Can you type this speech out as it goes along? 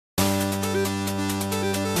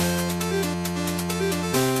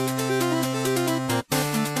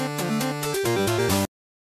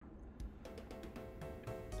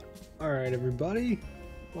Alright everybody,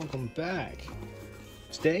 welcome back.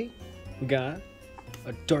 Today we got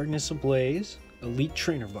a Darkness Ablaze Elite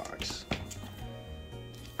Trainer box.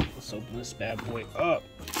 Let's open this bad boy up.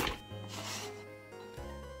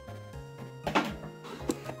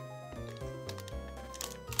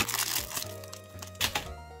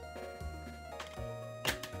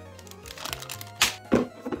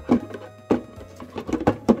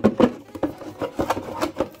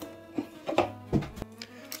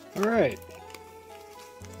 Alright.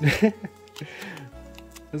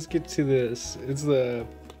 Let's get to this.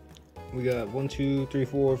 We got 1, 2, 3,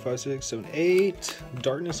 4, 5, 6, 7, 8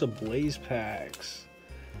 Darkness Ablaze packs.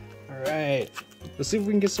 Alright. Let's see if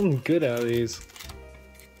we can get something good out of these.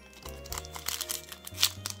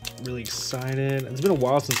 Really excited. It's been a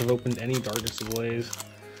while since I've opened any Darkness Ablaze,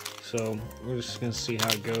 so we're just gonna see how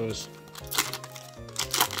it goes.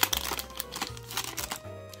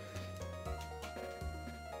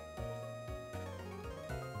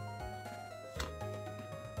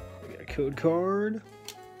 Code card.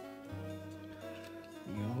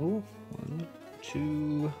 Go 1,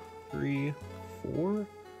 2, 3, 4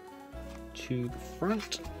 to the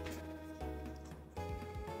front.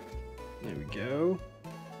 There we go.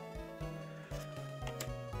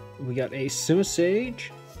 We got a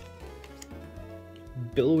Simisage,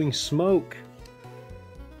 Billowing Smoke,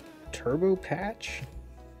 Turbo Patch,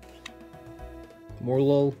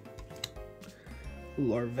 Morlo,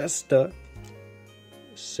 Larvesta,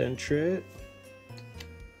 Centret,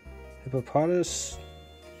 Hippopotas,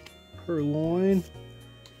 Purloin.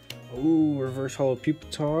 Ooh, Reverse Hollow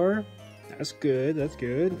Pupitar. That's good, that's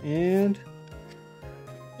good. And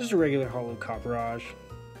just a regular Hollow Copperage,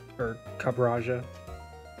 or Copperaja.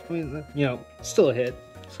 I mean, you know, still a hit,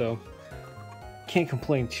 so can't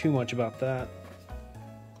complain too much about that.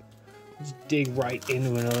 Let's dig right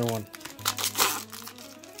into another one.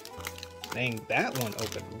 Dang, that one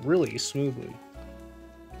opened really smoothly.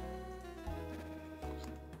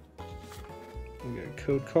 We got a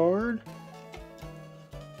code card.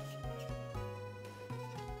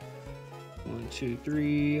 1, 2,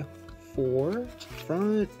 3, 4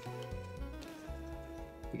 front.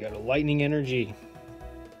 We got a Lightning Energy.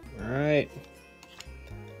 Alright.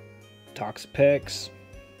 Toxapex.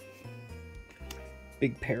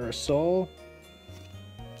 Big Parasol.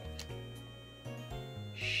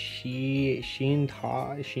 Shinotic,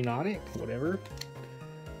 whatever.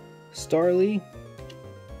 Starly.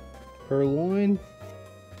 Purloin,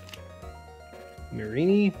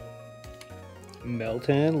 Marini,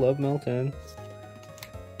 Meltan, love Meltan,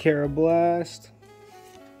 Carablast,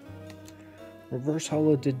 Reverse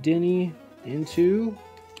Hollow Dedenne into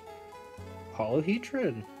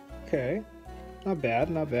Holohedron. Okay, not bad,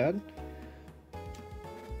 not bad.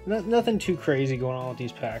 Nothing too crazy going on with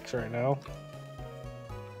these packs right now.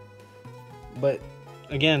 But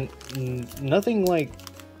again, nothing like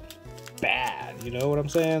bad, you know what I'm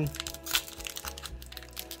saying?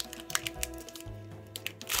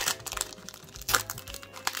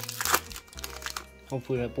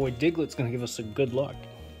 Hopefully that boy Diglett's gonna give us some good luck.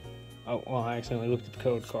 Oh, well, I accidentally looked at the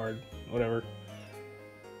code card. Whatever.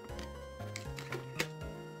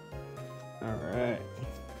 Alright.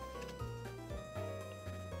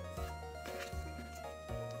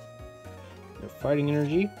 Fighting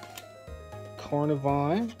Energy.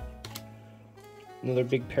 Carnivine. Another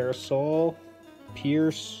big Parasol.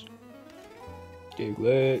 Pierce.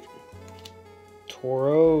 Diglett.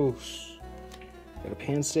 Tauros. Got a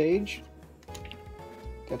Pansage.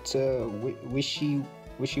 Got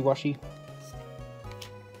Wishy-Washy,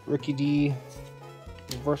 Rookie D,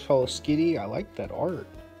 Reverse Hollow Skitty. I like that art.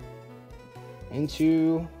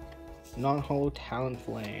 Into non-hollow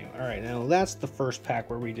Talonflame. Alright, now that's the first pack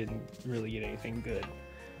where we didn't really get anything good.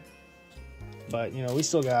 But, you know, we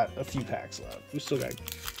still got a few packs left. We still got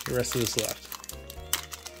the rest of this left.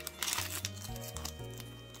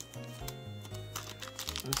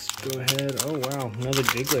 Let's go ahead. Oh, wow. Another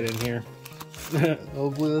Diglett in here.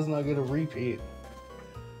 Hopefully let's not get a repeat.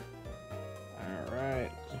 Alright.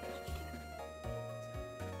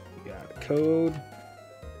 We got a code.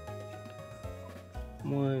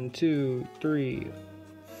 1, 2, 3,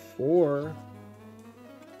 4.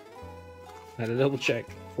 Had to double check.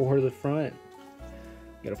 4 to the front.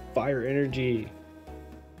 We got a Fire Energy.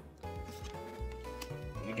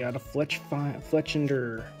 We got a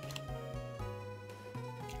Fletchender.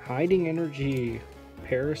 Hiding Energy.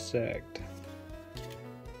 Parasect.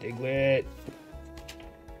 Diglett,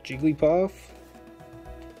 Jigglypuff,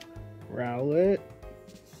 Rowlet,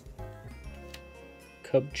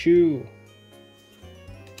 Cubchoo,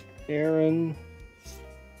 Aaron,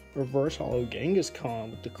 Reverse Hollow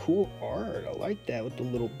Kangaskhan with the cool art. I like that with the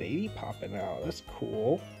little baby popping out. That's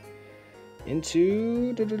cool.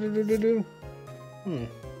 Into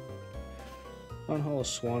Non-Hollow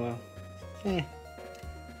Swanna.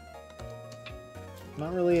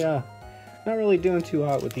 Not really doing too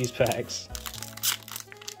hot with these packs.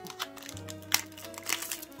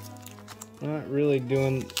 Not really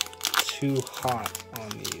doing too hot on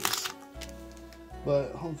these.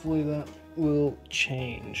 But hopefully that will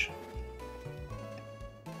change.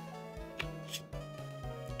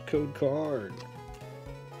 Code card.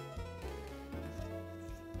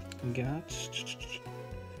 We got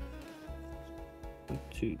 1,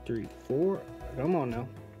 2, 3, 4. Come on now.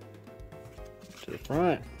 To the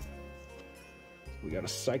front. We got a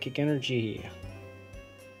Psychic Energy.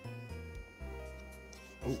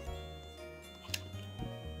 Oh.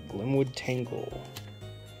 Glimwood Tangle.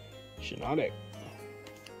 Shiinotic.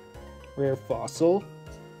 Rare Fossil.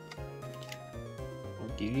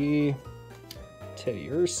 Orchidea.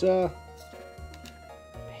 Teddiursa.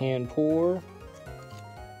 Panpour.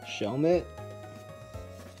 Shelmet.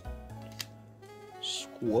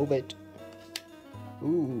 Squobit.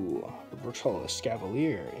 Ooh, Reverse Hollow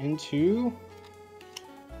Scavalier into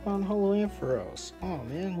Non-Hollow Ampharos. Oh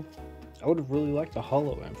man, I would have really liked the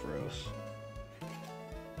Hollow Ampharos.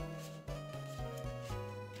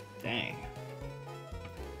 Dang.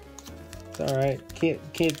 It's alright. Can't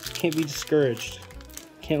be discouraged.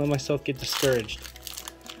 Can't let myself get discouraged.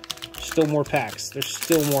 Still more packs. There's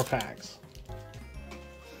still more packs.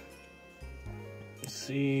 Let's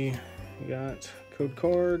see. We got code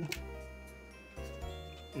card.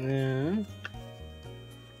 And then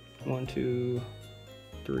 1, 2,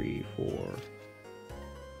 3, 4.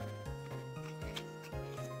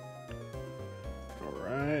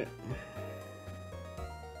 Alright.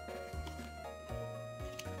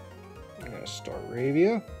 I got a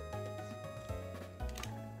Staravia.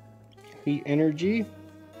 Heat Energy.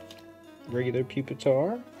 Regular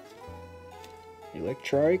Pupitar.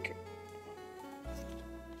 Electrike.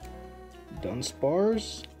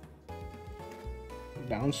 Dunsparce.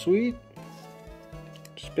 Bounsweet.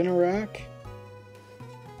 Spinarak.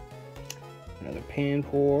 Another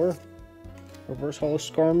Panpour. Reverse Hollow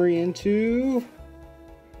Skarmory into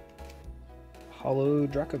Hollow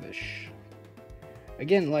Dracovish.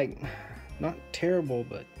 Again, like, not terrible,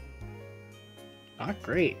 but not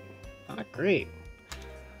great. Not great.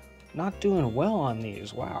 Not doing well on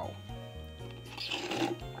these. Wow.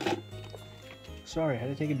 Sorry, I had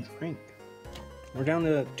to take a drink. We're down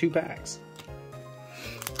to 2 packs.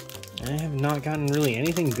 I have not gotten really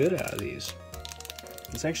anything good out of these.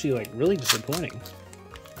 It's actually like really disappointing.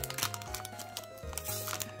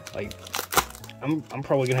 Like, I'm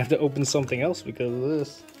probably gonna have to open something else because of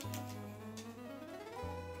this.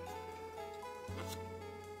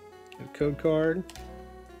 A code card.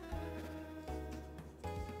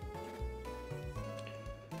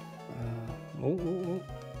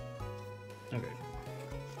 Okay.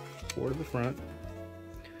 4 to the front.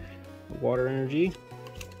 Water Energy.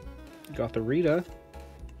 Got the Rita.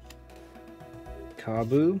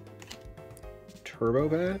 Kabu. Turbo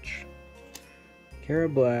Patch.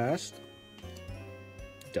 Carablast.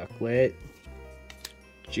 Ducklet.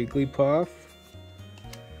 Jigglypuff.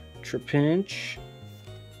 Trapinch.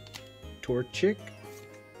 Torchic.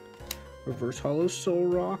 Reverse Hollow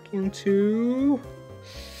Solrock into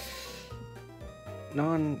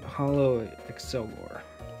Non-Hollow Excelgor.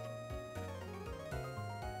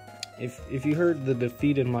 If you heard the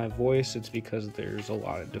defeat in my voice, it's because there's a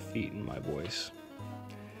lot of defeat in my voice.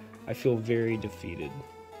 I feel very defeated.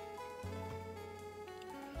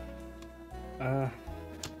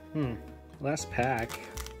 Last pack.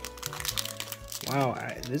 Wow,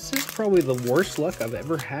 this is probably the worst luck I've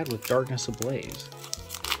ever had with Darkness Ablaze.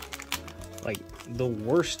 Like, the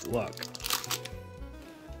worst luck.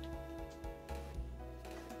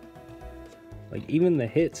 Like, even the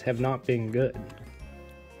hits have not been good.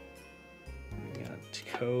 We got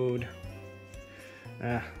code.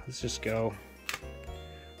 Let's just go.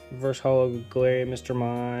 Reverse Hollow Galarian Mr.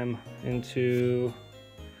 Mime into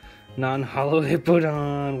Non-Hollow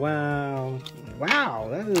Hippodon. Wow. Wow,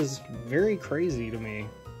 that is very crazy to me.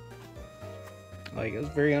 Like, it was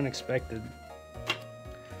very unexpected.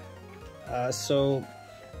 So,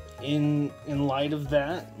 in light of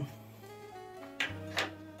that,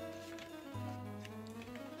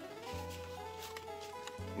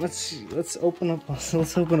 let's open up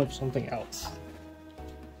something else,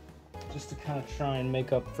 just to kind of try and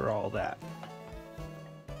make up for all that.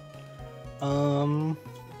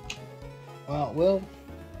 Well,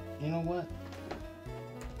 you know what?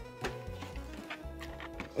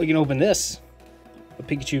 We can open this. a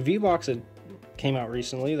Pikachu V-Box that came out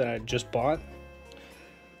recently that I just bought.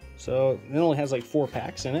 So it only has like 4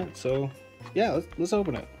 packs in it. So yeah, let's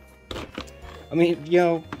open it. I mean, you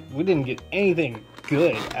know, we didn't get anything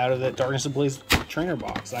good out of that Darkness Ablaze trainer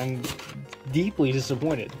box. I'm deeply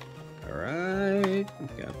disappointed. Alright,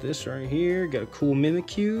 got this right here. Got a cool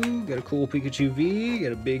Mimikyu, got a cool Pikachu V,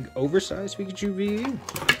 got a big oversized Pikachu V.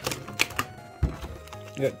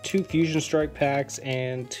 Got 2 Fusion Strike packs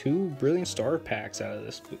and 2 Brilliant Star packs out of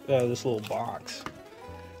this little box.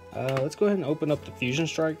 Let's go ahead and open up the Fusion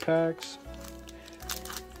Strike packs.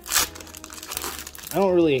 I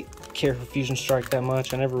don't really care for Fusion Strike that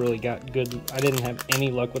much. I never really got good. I didn't have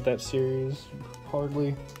any luck with that series,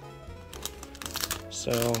 hardly.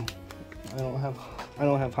 So I don't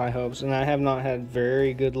have high hopes, and I have not had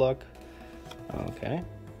very good luck. Okay,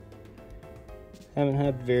 haven't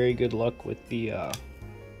had very good luck with the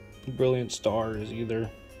Brilliant Stars either.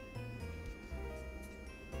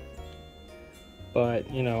 But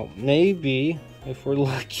you know, maybe if we're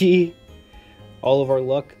lucky, all of our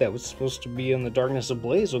luck that was supposed to be in the Darkness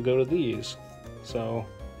Ablaze will go to these. So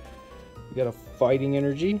we got a Fighting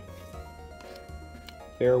Energy,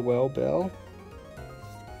 Farewell Bell,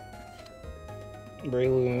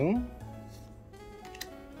 Breloom,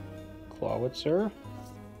 Clawitzer,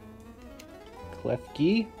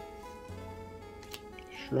 Klefki,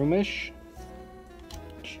 Shroomish,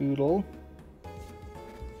 Choodle,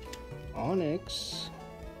 Onyx.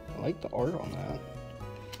 I like the art on that.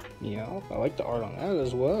 Yeah, I like the art on that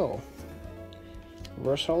as well.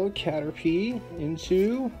 Reverse Holo Caterpie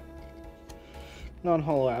into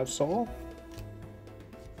non-holo Absol.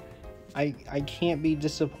 I can't be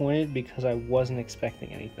disappointed because I wasn't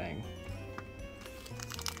expecting anything.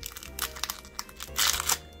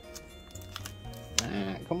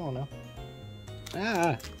 Ah, come on now.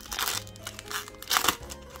 Ah!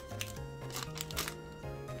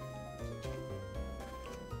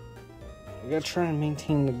 We gotta try and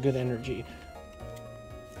maintain the good energy.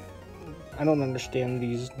 I don't understand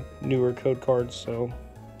these newer code cards, so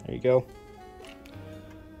there you go.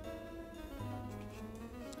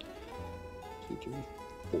 2, 3,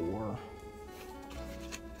 4.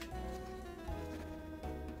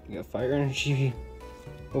 We got Fire Energy,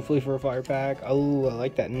 hopefully for a fire pack. Oh, I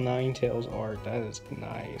like that Ninetales art. That is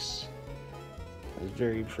nice. That's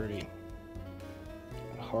very pretty.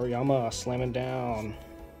 Hariyama slamming down.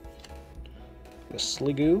 The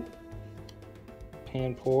Sliggoo,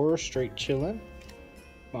 Panpour straight chillin',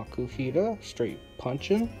 Makuhita straight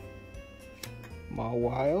punchin',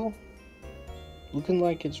 Mawile looking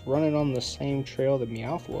like it's running on the same trail that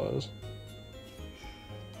Meowth was.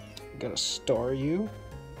 Got a Staryu.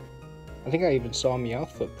 I think I even saw Meowth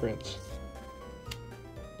footprints.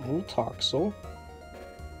 Little Toxel.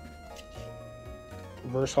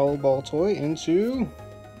 Reverse Holo Baltoy into,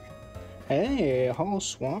 hey, a Holo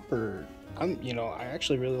Swampert. You know, I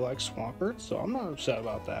actually really like Swampert, so I'm not upset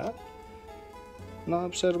about that. Not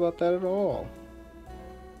upset about that at all.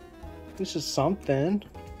 This is something,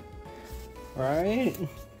 right?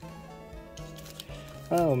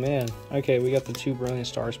 Oh man. Okay, we got the 2 Brilliant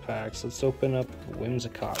Stars packs. Let's open up the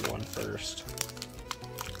Whimsicott one first.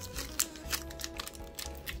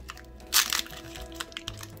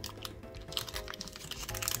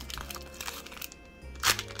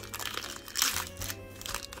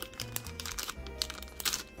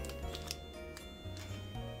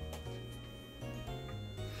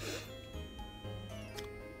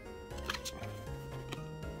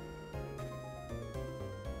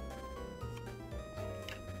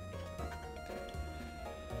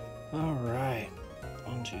 All right,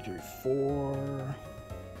 1, 2, 3, 4.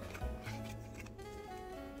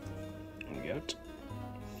 We got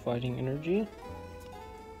Fighting Energy,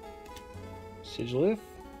 Sigilyph,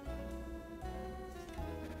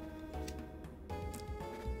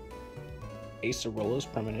 Acerola's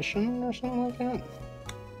Premonition or something like that,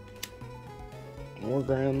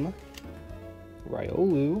 Morgrem,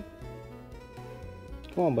 Riolu.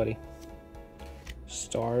 Come on, buddy.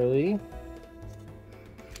 Starly.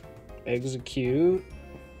 Execute,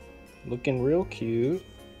 looking real cute.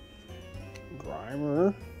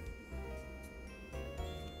 Grimer,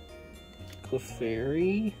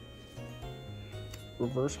 Clefairy,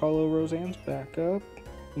 Reverse Holo Roseanne's back up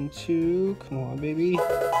into, come on baby.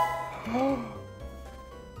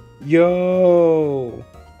 Yo!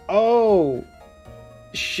 Oh!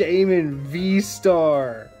 Shaman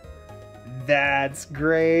V-Star! That's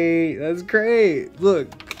great! That's great! Look!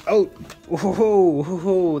 Oh! Whoa,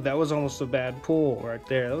 whoa, that was almost a bad pull right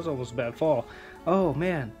there. That was almost a bad fall. Oh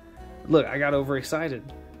man, look, I got overexcited.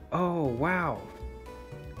 Oh wow,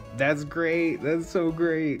 that's great. That's so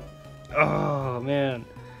great. Oh man,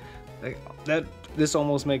 like this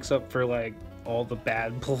almost makes up for like all the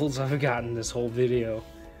bad pulls I've gotten this whole video.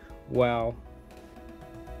 Wow.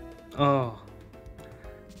 Oh,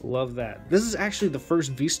 love that. This is actually the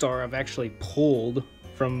first V-Star I've actually pulled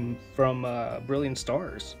from Brilliant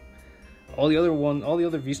Stars. All the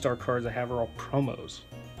other V-Star cards I have are all promos.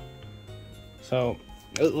 So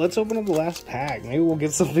let's open up the last pack. Maybe we'll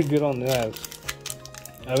get something good on that.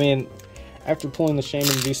 I mean, after pulling the Shaman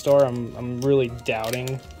V-Star, I'm really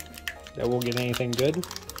doubting that we'll get anything good.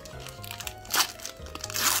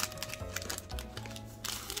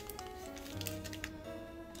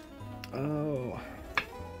 Oh,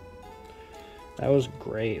 that was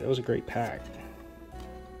great. That was a great pack.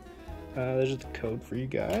 There's the code for you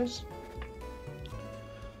guys.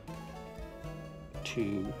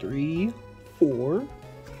 2, 3, 4.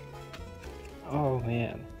 Oh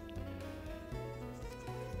man.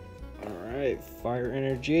 Alright, Fire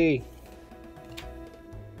Energy.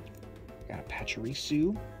 Got a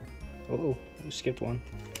Pachirisu. Oh, we skipped one.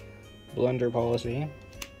 Blunder Policy.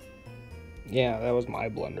 Yeah, that was my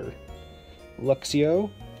blunder. Luxio.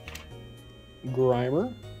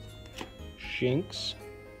 Grimer. Shinx.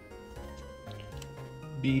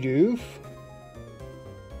 Bidoof.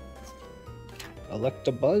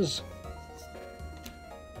 Electabuzz.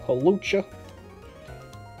 Holucha.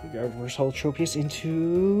 We got reverse Holotropius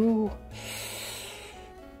into...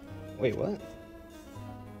 Wait, what?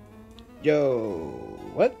 Yo,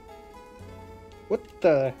 what? What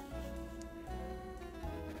the...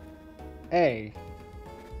 Hey.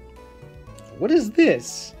 What is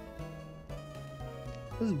this?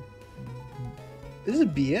 This is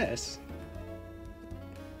BS.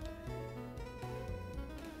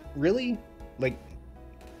 Really? Like,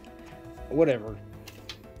 whatever.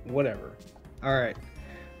 Whatever. Alright.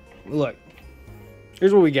 Look.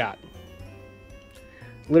 Here's what we got.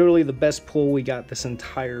 Literally the best pull we got this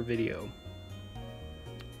entire video.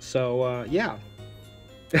 So, yeah.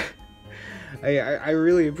 I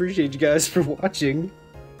really appreciate you guys for watching.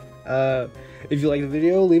 If you liked the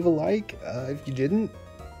video, leave a like. If you didn't,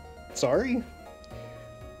 sorry.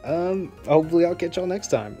 Hopefully I'll catch y'all next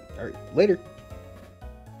time. Alright, later.